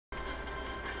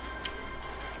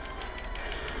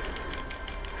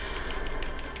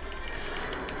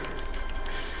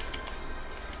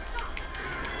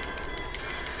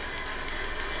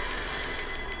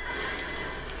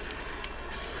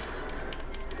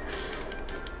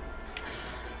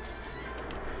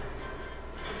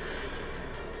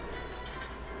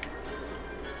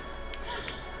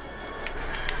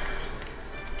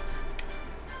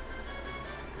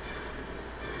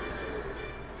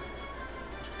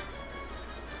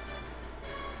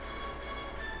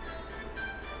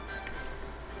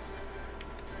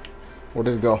Where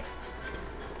did it go?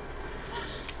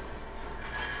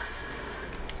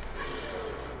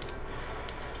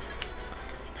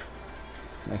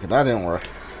 Okay, that didn't work.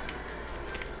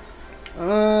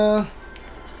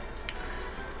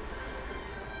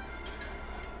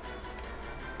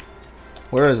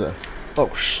 Where is it? Oh,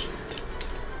 shit.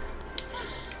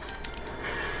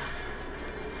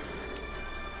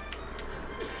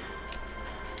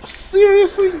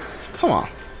 Seriously? Come on.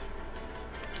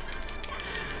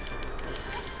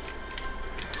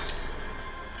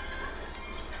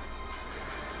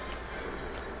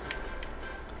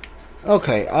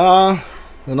 Okay,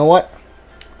 you know what?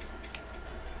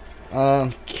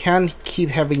 Can't keep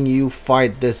having you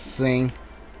fight this thing.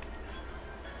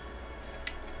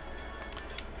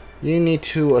 You need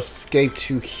to escape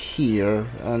to here,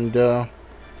 and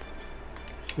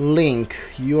Link,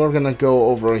 you are gonna go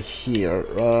over here.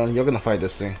 You're gonna fight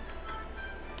this thing.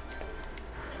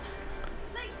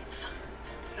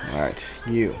 Alright,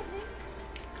 you.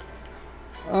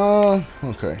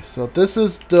 Okay, so this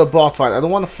is the boss fight. I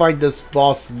don't want to fight this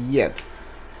boss yet.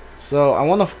 So I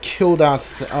want to kill that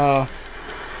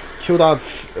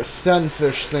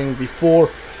sandfish thing before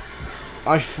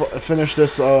I finish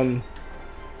this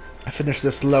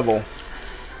level.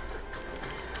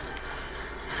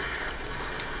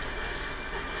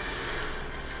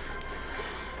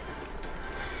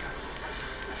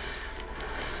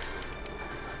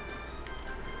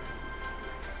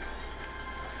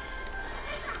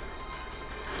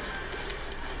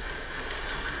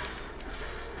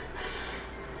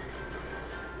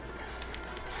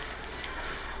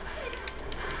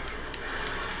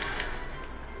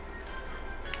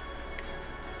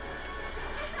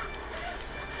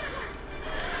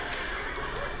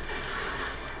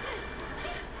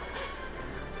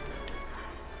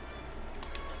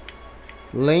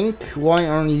 Link, why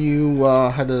aren't you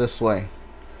headed this way?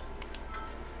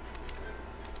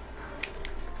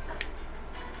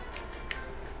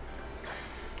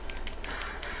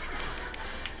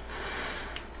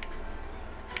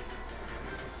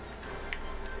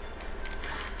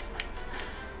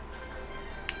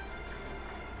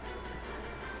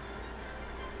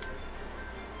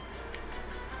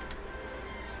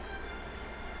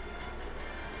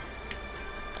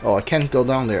 Oh, I can't go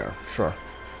down there. Sure.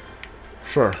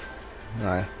 Sure.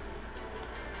 Alright.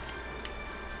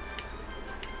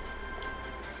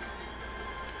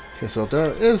 Okay, so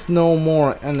there is no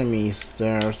more enemies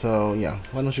there, so yeah,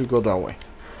 why don't you go that way?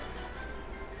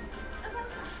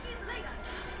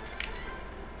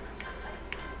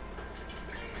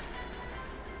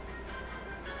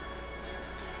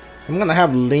 I'm gonna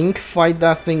have Link fight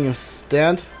that thing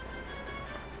instead.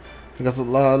 Because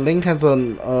Link has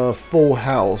a full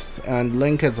health, and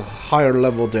Link has a higher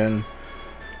level than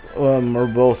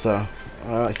Urbosa.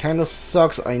 It kind of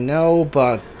sucks, I know,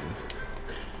 but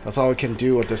that's all I can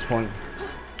do at this point.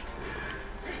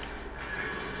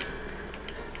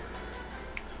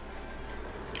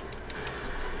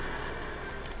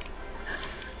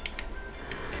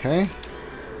 Okay.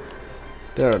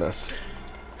 There it is.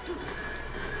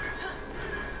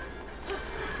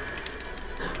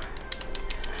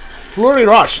 Flurry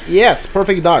Rush! Yes!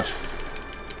 Perfect dodge.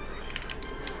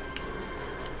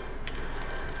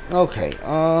 Okay,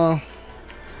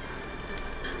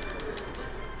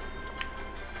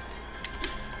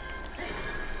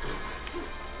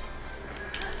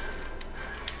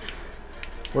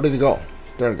 where did it go?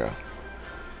 There we go.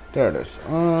 There it is.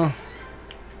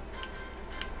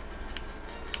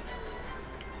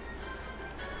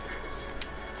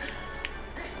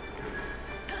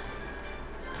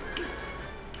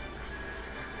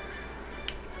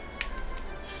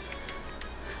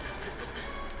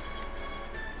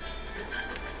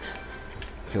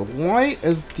 Okay, why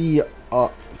is the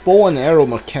bow and arrow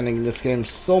mechanic in this game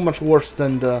so much worse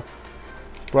than the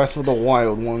Breath of the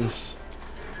Wild ones?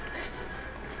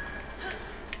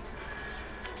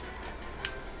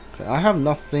 Okay, I have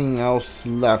nothing else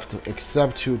left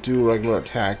except to do regular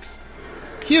attacks.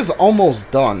 He is almost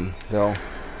done, though.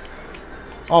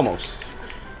 Almost.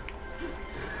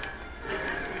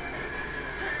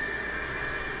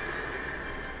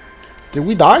 Did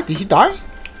we die? Did he die?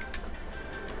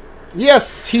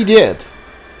 Yes, he did.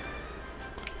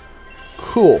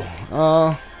 Cool.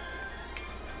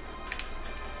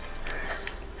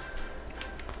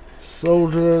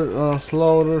 Soldier,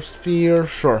 slaughter, spear,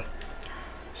 sure.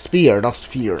 Spear, not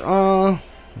sphere.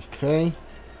 Okay.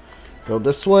 Go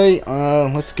this way.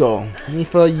 Let's go.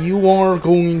 Nifa, you are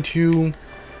going to...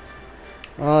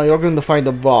 you're going to fight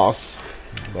the boss.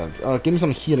 But, give me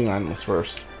some healing items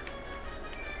first.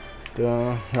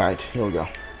 Right, here we go.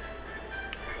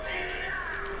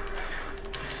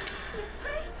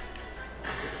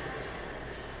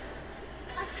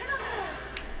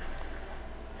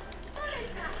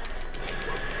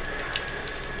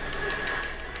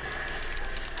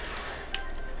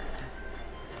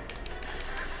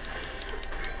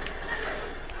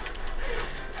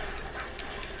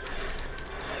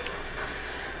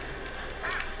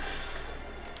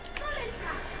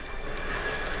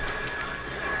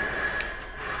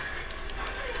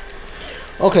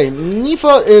 Okay,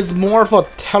 Nifa is more of a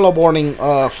teleporting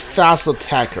fast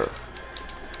attacker.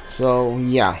 So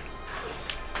yeah.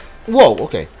 Whoa,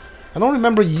 okay. I don't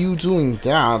remember you doing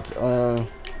that.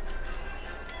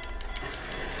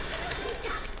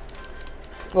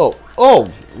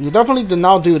 Oh, you definitely did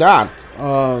not do that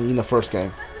in the first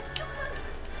game.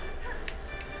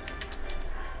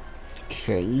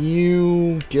 Okay,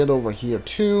 you get over here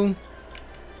too.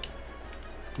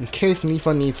 In case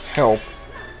Mifa needs help.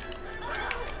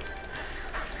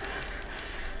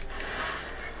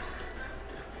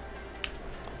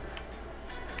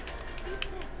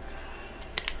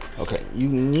 Okay, you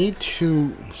need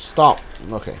to stop.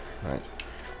 Okay, right.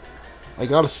 I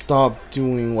gotta stop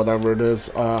doing whatever it is.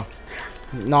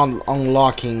 Not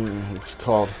unlocking, it's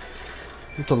called.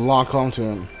 I need to lock onto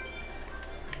him.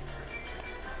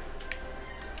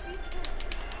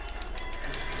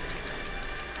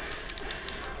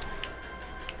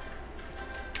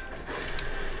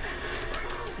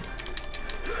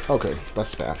 Okay,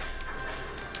 that's bad.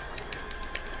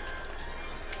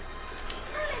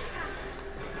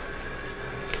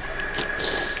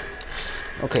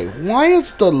 Okay, why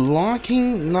is the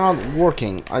locking not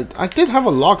working? I did have a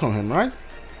lock on him, right?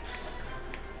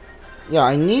 Yeah,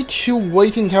 I need to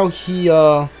wait until he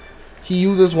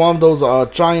uses one of those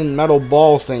giant metal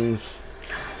ball things.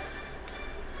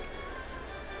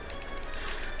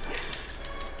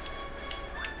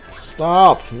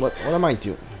 Stop! What am I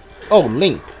doing? Oh,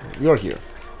 Link, you're here.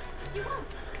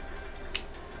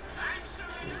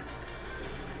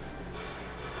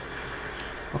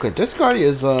 Okay, this guy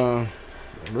is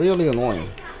really annoying.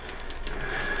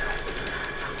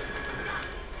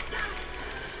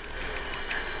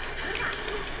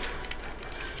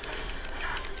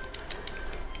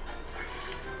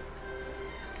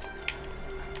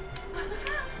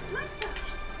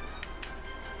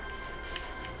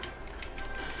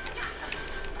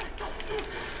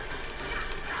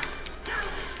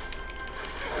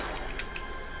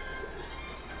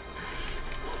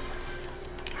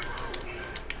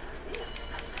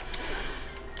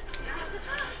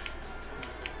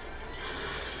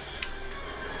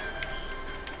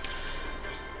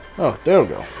 Oh, there we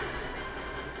go.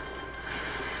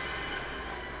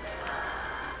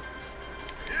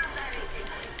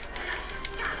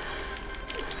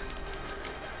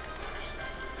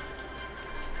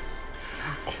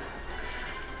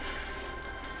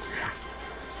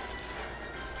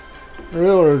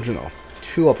 Real original.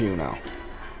 Two of you now.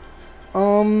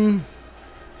 Come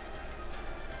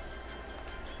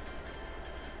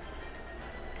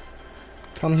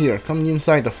here. Come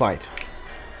inside the fight.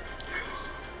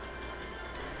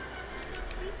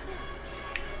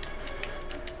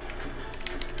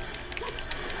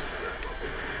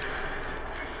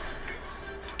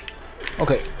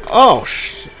 Okay. Oh,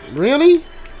 really?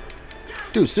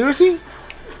 Dude, seriously?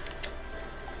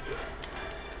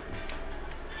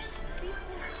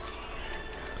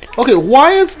 Okay, why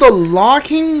is the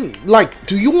locking, like,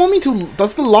 do you want me to,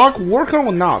 does the lock work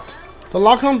or not? The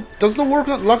lock on, does the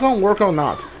lock on work or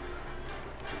not?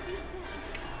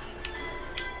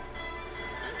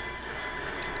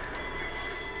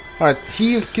 Alright,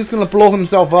 he's gonna blow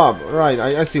himself up. Right,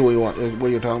 I see what you want,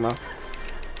 what you're talking about.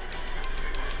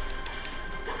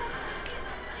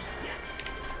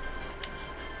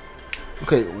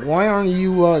 Okay, why aren't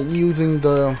you using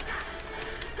the...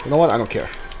 You know what? I don't care.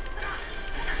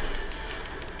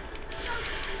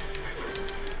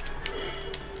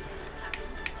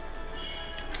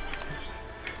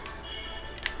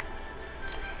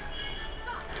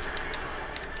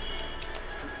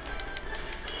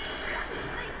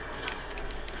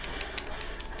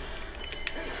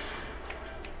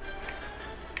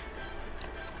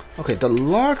 Okay, the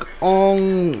lock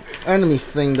on enemy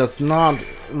thing does not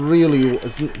really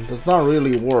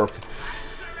work.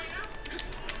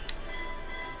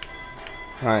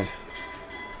 Right.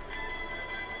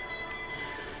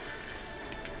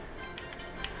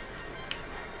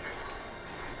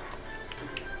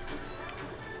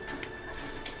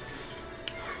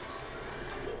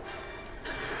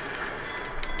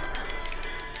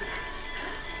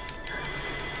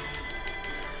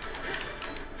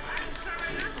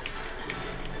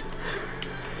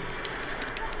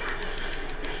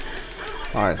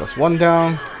 Alright, that's one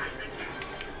down.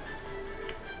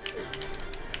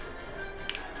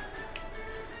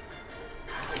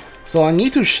 So I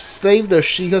need to save the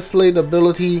Sheikah Slate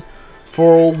ability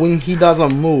for when he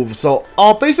doesn't move. So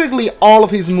basically all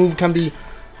of his move can be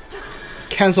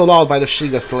cancelled out by the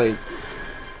Sheikah Slate.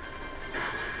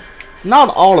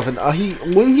 Not all of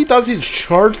it. When he does his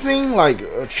charge thing,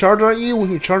 like charge at you, when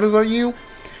he charges at you,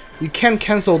 you can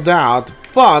cancel that,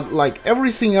 But like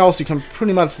everything else, you can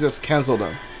pretty much just cancel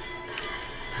them.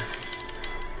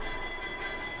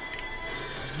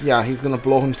 Yeah, he's gonna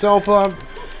blow himself up.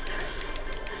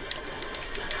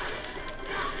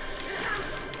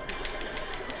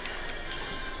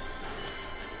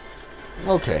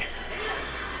 Okay.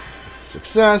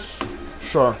 Success.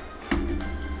 Sure.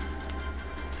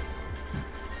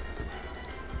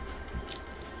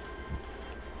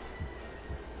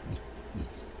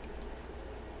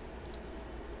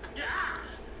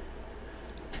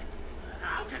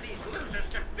 How can these losers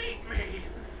defeat me?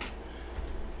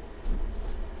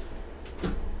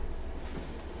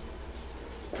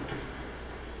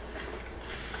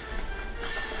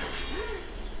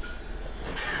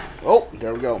 Oh,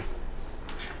 there we go.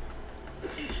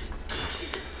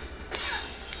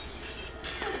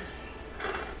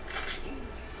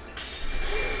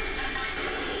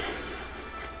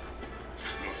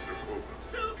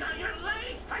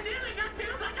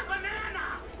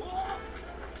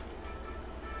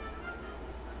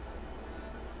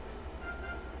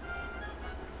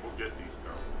 Forget these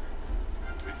cowards.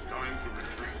 It's time to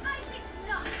retreat. I think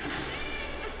not.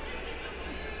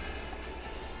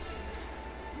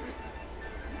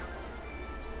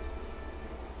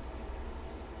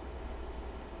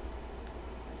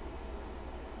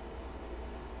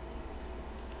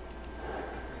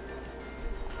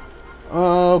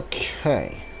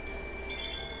 Okay.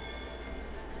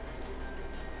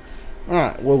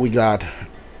 Alright, what we got?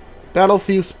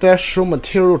 Battlefield special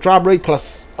material drop rate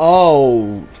plus.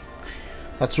 Oh,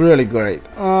 that's really great.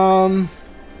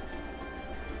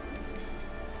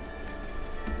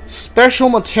 Special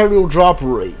material drop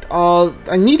rate.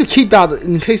 I need to keep that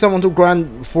in case I want to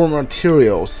grind for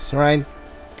materials, right?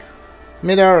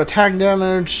 Mid-air attack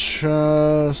damage,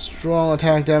 strong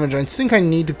attack damage. I think I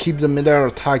need to keep the mid-air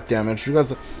attack damage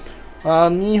because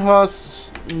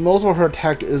Niha's most of her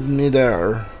attack is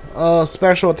mid-air.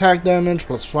 Special attack damage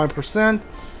plus 5%.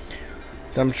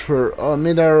 Damage for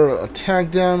mid-air attack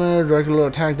damage, regular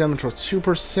attack damage for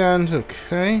 2%.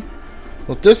 Okay.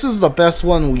 Well, this is the best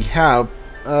one we have.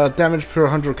 Damage per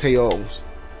 100 KOs.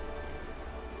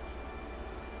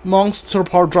 Monster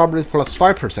power drop rate plus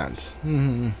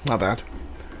 5%. Not bad.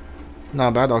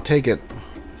 Not bad, I'll take it.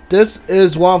 This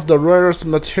is one of the rarest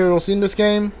materials in this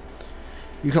game.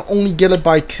 You can only get it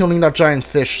by killing that giant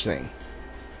fish thing.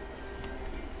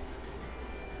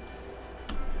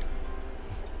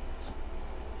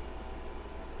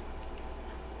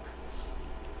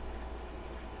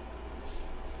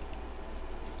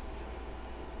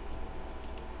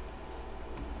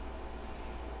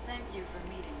 Thank you for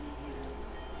meeting me here.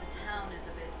 The town is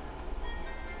a bit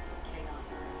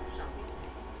chaotic, shall we say.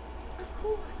 Of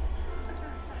course,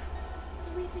 Aversa.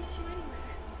 We'd meet you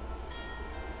anywhere.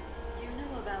 You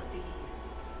know about the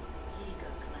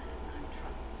Yiga clan, I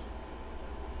trust.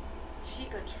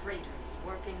 Sheikah traitors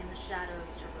working in the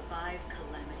shadows to revive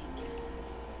Calamity Ganon.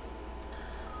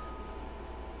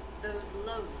 Those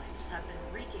lowlifes have been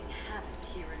wreaking havoc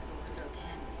here in Gerudo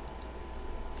Canyon.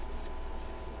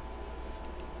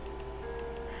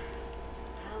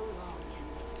 How long can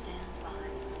we stand by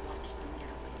and watch them get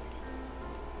away with it?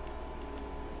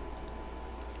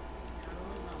 No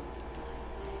longer, I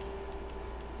say.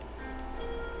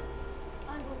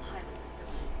 I will pilot this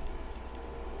divine beast.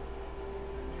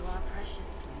 You are precious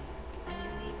to me, and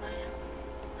you need my help.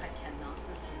 I cannot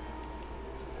refuse.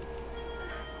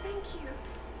 Thank you,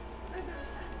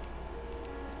 Aversa.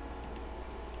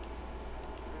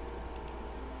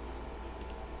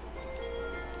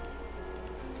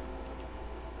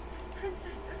 As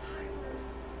Princess of Hyrule,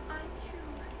 I too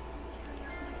will carry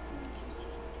out my sworn duty.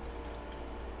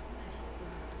 Little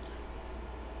bird.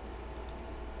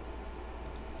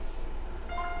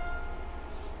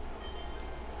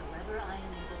 However I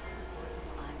am able to support you,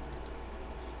 I will.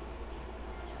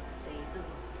 Just say the word.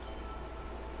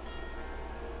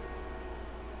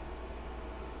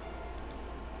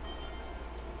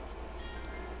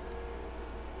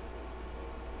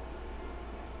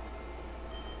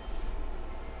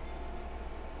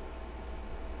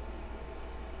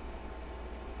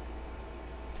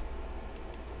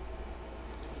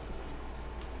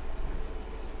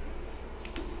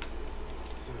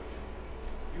 So,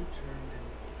 you turned and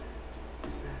fled.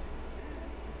 Is that it?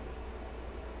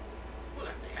 Well,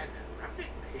 if they hadn't interrupted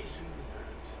me. It seems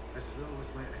that, as low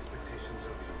as my expectations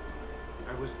of you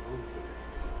were, I was overly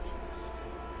optimistic.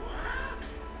 What?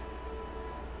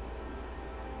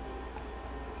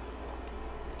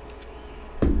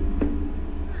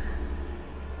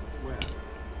 Well,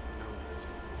 no.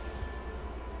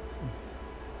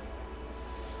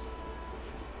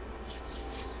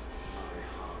 My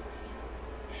heart,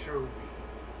 show me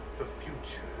the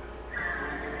future.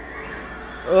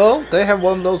 Oh, they have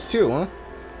one of those too, huh?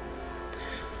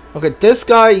 Okay, this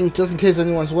guy, just in case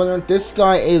anyone's wondering, this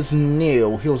guy is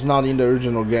new. He was not in the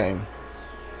original game.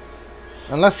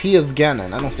 Unless he is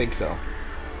Ganon, I don't think so.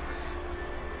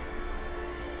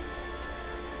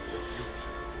 The future,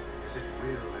 as it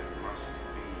will and must be.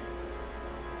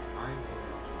 I will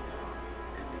not allow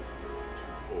anyone to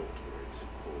alter its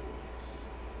course.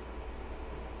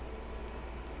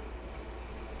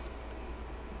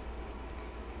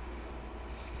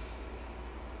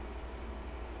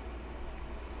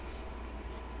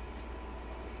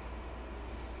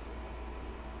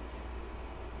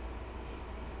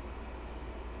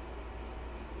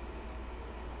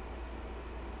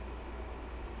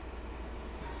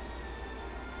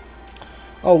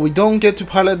 Oh, we don't get to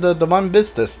pilot the one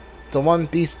beast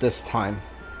this time.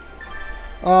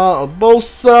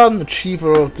 Bosa,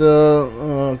 achiever of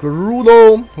the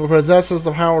Gerudo, who possesses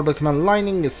the power of the command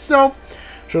lightning itself.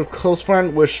 She's a close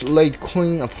friend with late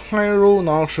Queen of Hyrule.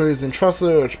 Now she is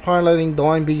entrusted with piloting the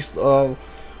Divine Beast of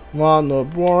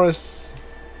Warriors.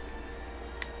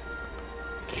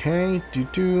 Okay,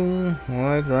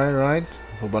 right. A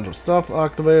whole bunch of stuff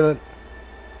activated.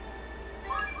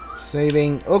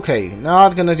 Saving. Okay,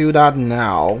 not gonna do that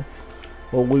now.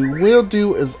 What we will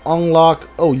do is unlock.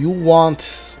 Oh, you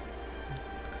want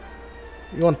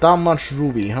that much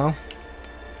ruby, huh?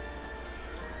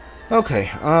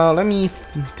 Okay. Let me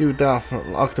do that.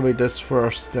 Activate this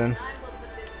first, then. I will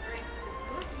put this strength to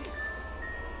good use.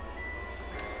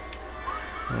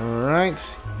 All right.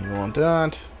 You want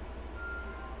that?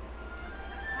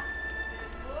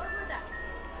 There's more where that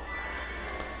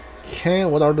came. Okay.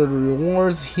 What are the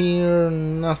rewards here?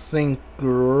 Nothing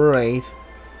great.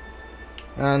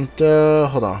 And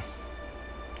hold on.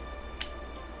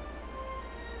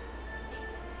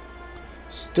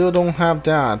 Still don't have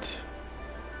that.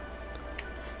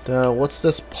 What's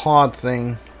this pod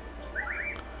thing?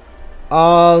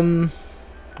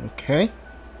 Okay.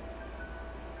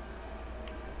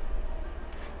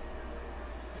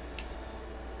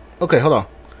 Okay, hold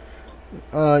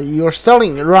on. You're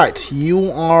selling, right?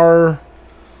 You are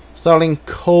selling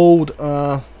code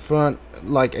for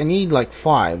like I need like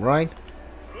 5, right?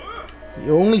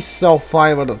 You only sell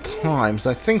 5 at a time, so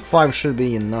I think 5 should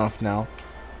be enough now.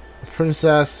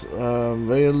 Princess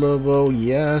available,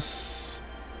 yes.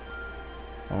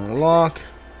 Unlock.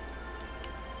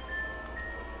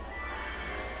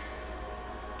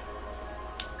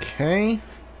 Okay.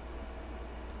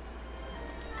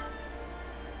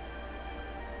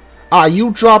 Ah,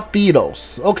 you drop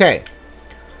beetles. Okay.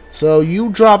 So you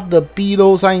drop the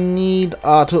beetles I need.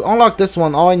 To unlock this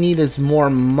one, all I need is more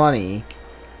money.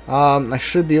 I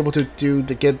should be able to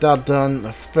get that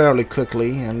done fairly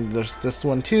quickly. And there's this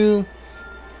one too.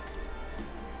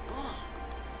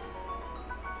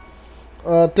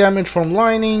 Damage from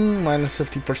lightning, minus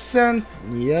 50%.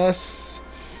 Yes.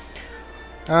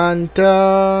 And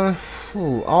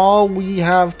all we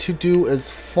have to do is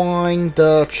find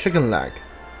the chicken leg.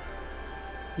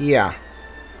 Yeah.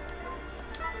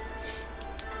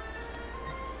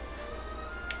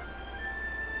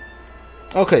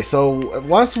 Okay, so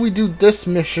once we do this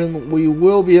mission, we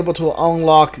will be able to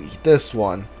unlock this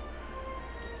one.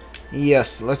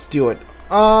 Yes, let's do it.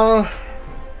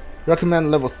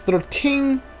 Recommend level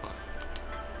 13.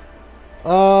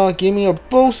 Give me a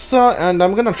Bosa, and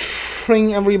I'm gonna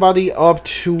train everybody up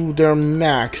to their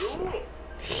max.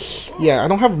 Yeah, I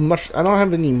don't have much. I don't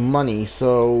have any money,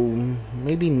 so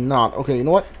maybe not. Okay, you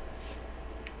know what?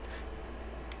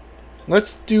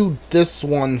 Let's do this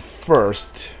one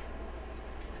first.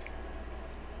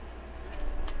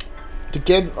 To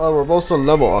get a Robosa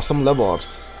level or some level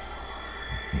ups.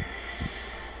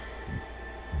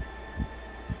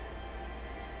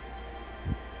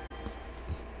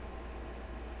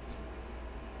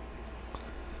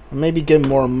 Maybe get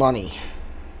more money.